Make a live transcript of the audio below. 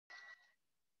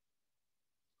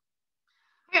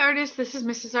Hi artists, this is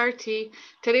Mrs. RT.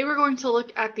 Today we're going to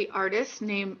look at the artist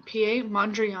named Piet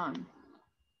Mondrian.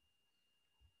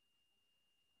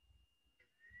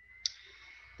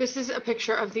 This is a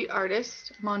picture of the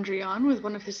artist Mondrian with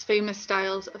one of his famous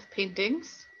styles of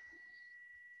paintings.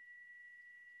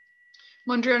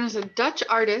 Mondrian is a Dutch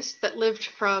artist that lived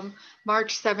from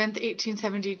March 7th,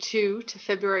 1872 to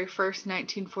February 1st,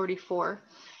 1944.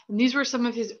 And these were some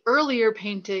of his earlier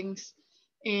paintings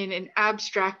in an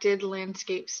abstracted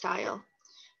landscape style.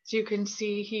 So you can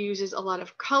see he uses a lot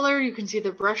of color. You can see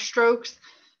the brush strokes,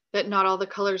 that not all the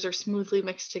colors are smoothly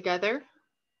mixed together.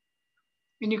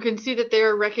 And you can see that they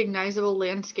are recognizable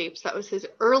landscapes. That was his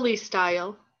early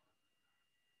style.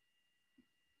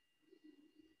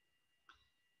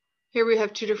 Here we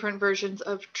have two different versions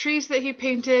of trees that he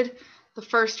painted. The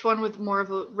first one with more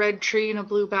of a red tree and a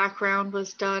blue background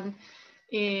was done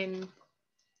in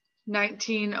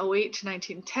 1908 to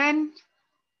 1910.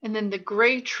 And then the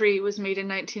gray tree was made in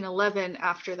 1911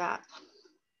 after that.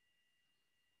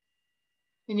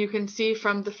 And you can see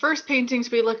from the first paintings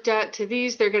we looked at to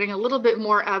these, they're getting a little bit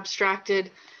more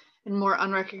abstracted and more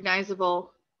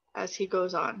unrecognizable as he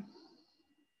goes on.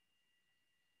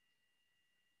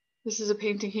 This is a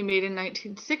painting he made in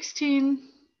 1916.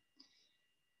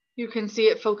 You can see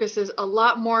it focuses a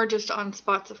lot more just on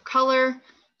spots of color,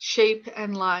 shape,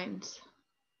 and lines.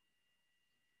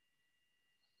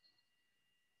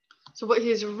 So what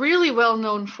he's really well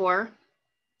known for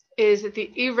is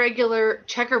the irregular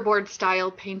checkerboard style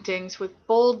paintings with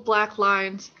bold black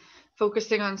lines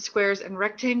focusing on squares and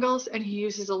rectangles, and he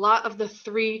uses a lot of the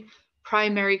three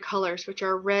primary colors, which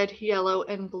are red, yellow,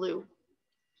 and blue.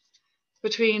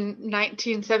 Between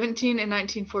 1917 and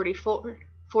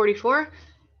 1944,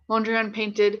 Mondrian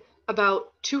painted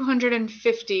about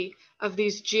 250 of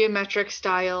these geometric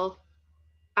style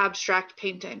abstract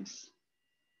paintings.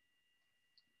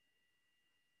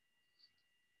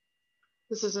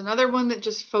 This is another one that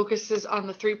just focuses on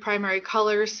the three primary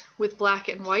colors with black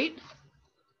and white.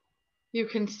 You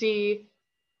can see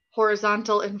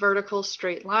horizontal and vertical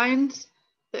straight lines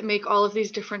that make all of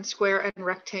these different square and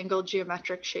rectangle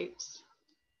geometric shapes.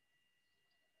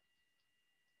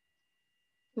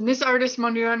 And this artist,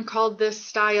 Mondrian, called this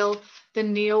style the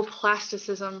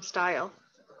neoplasticism style.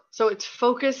 So it's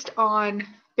focused on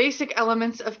basic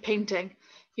elements of painting.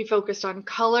 He focused on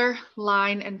color,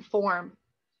 line, and form.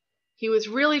 He was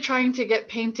really trying to get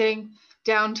painting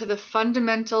down to the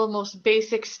fundamental, most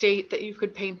basic state that you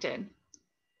could paint in.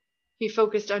 He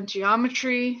focused on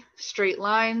geometry, straight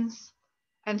lines,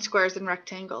 and squares and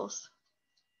rectangles.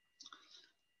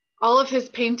 All of his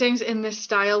paintings in this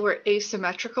style were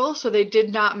asymmetrical, so they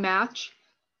did not match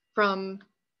from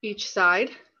each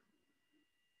side.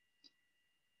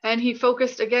 And he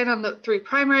focused again on the three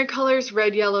primary colors,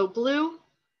 red, yellow, blue,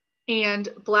 and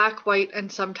black, white,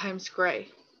 and sometimes gray.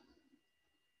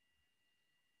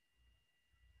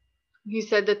 He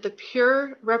said that the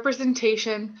pure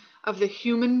representation of the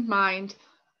human mind,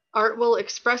 art will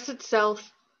express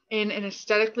itself in an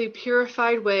aesthetically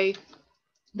purified way,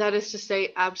 that is to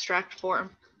say, abstract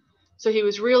form. So he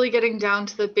was really getting down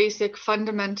to the basic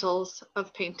fundamentals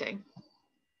of painting.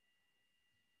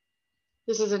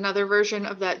 This is another version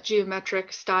of that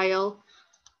geometric style,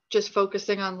 just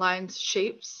focusing on lines,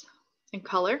 shapes, and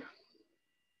color.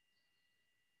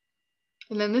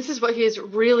 And then this is what he is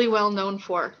really well known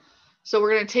for. So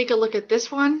we're going to take a look at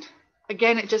this one.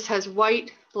 Again, it just has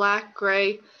white, black,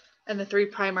 gray, and the three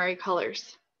primary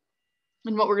colors.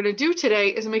 And what we're going to do today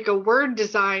is make a word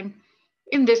design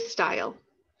in this style.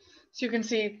 So you can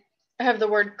see I have the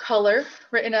word color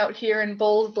written out here in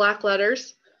bold black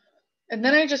letters. And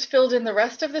then I just filled in the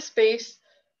rest of the space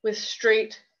with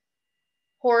straight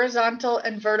horizontal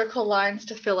and vertical lines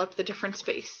to fill up the different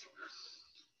space.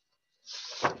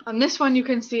 On this one, you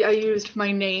can see I used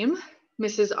my name,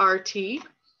 Mrs. RT.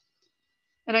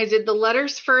 And I did the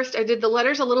letters first. I did the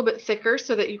letters a little bit thicker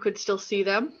so that you could still see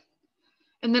them.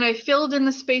 And then I filled in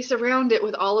the space around it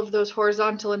with all of those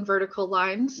horizontal and vertical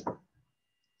lines.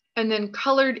 And then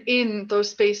colored in those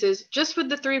spaces just with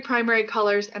the three primary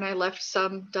colors, and I left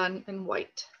some done in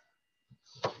white.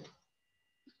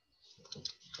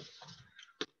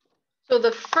 So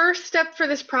the first step for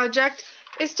this project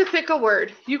is to pick a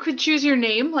word. You could choose your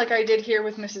name like I did here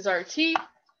with Mrs. RT,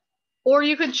 or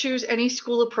you could choose any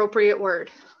school appropriate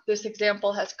word. This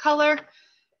example has color.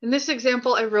 In this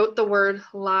example, I wrote the word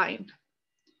line.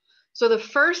 So the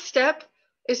first step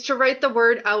is to write the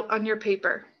word out on your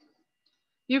paper.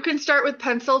 You can start with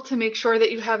pencil to make sure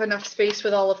that you have enough space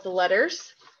with all of the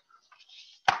letters.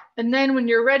 And then when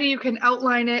you're ready, you can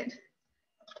outline it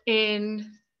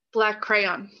in black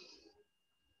crayon.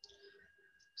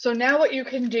 So now what you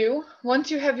can do, once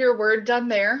you have your word done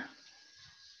there,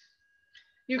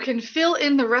 you can fill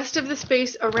in the rest of the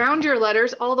space around your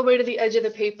letters all the way to the edge of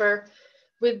the paper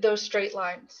with those straight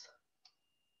lines.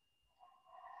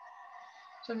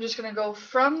 So I'm just going to go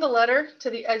from the letter to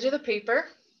the edge of the paper.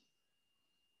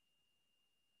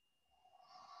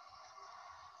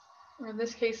 Or in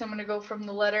this case, I'm going to go from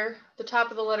the top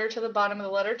of the letter to the bottom of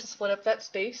the letter to split up that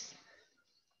space.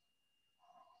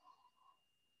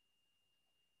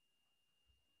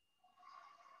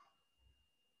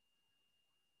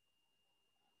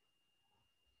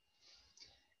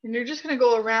 And you're just going to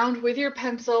go around with your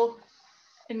pencil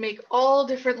and make all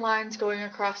different lines going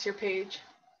across your page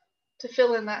to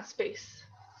fill in that space.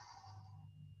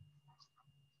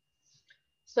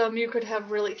 Some you could have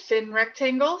really thin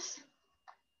rectangles.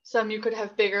 Some you could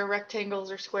have bigger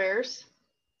rectangles or squares.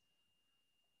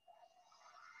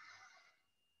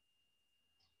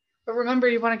 But remember,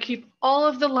 you want to keep all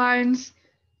of the lines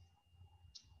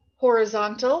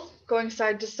horizontal, going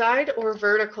side to side, or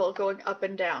vertical, going up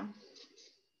and down.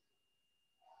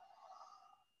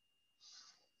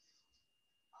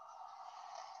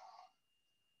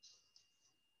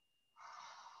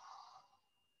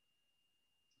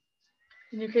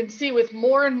 And you can see with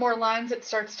more and more lines, it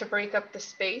starts to break up the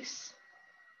space.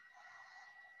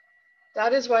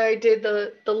 That is why I did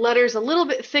the letters a little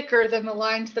bit thicker than the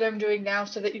lines that I'm doing now,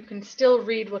 so that you can still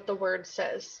read what the word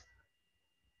says.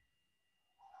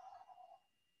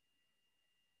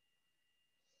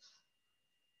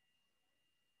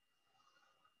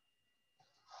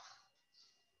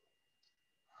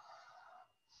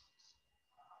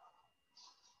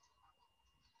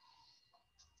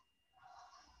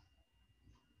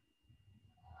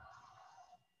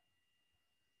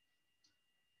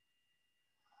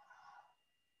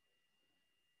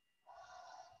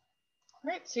 All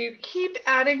right, so you keep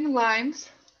adding lines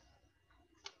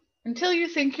until you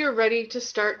think you're ready to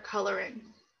start coloring.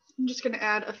 I'm just going to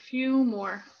add a few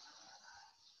more.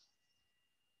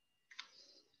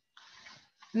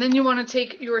 And then you want to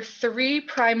take your 3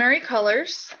 primary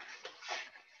colors,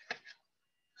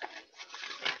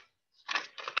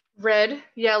 red,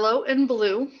 yellow, and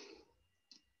blue,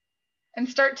 and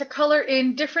start to color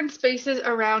in different spaces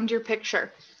around your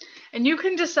picture. And you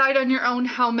can decide on your own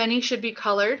how many should be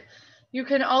colored. You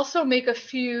can also make a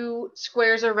few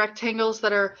squares or rectangles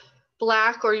that are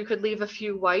black, or you could leave a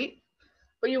few white.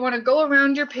 But you want to go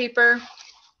around your paper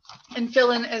and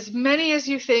fill in as many as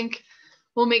you think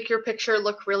will make your picture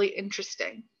look really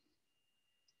interesting.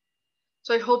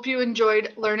 So I hope you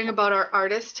enjoyed learning about our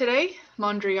artist today,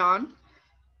 Mondrian,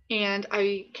 and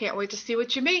I can't wait to see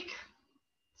what you make.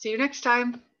 See you next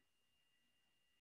time.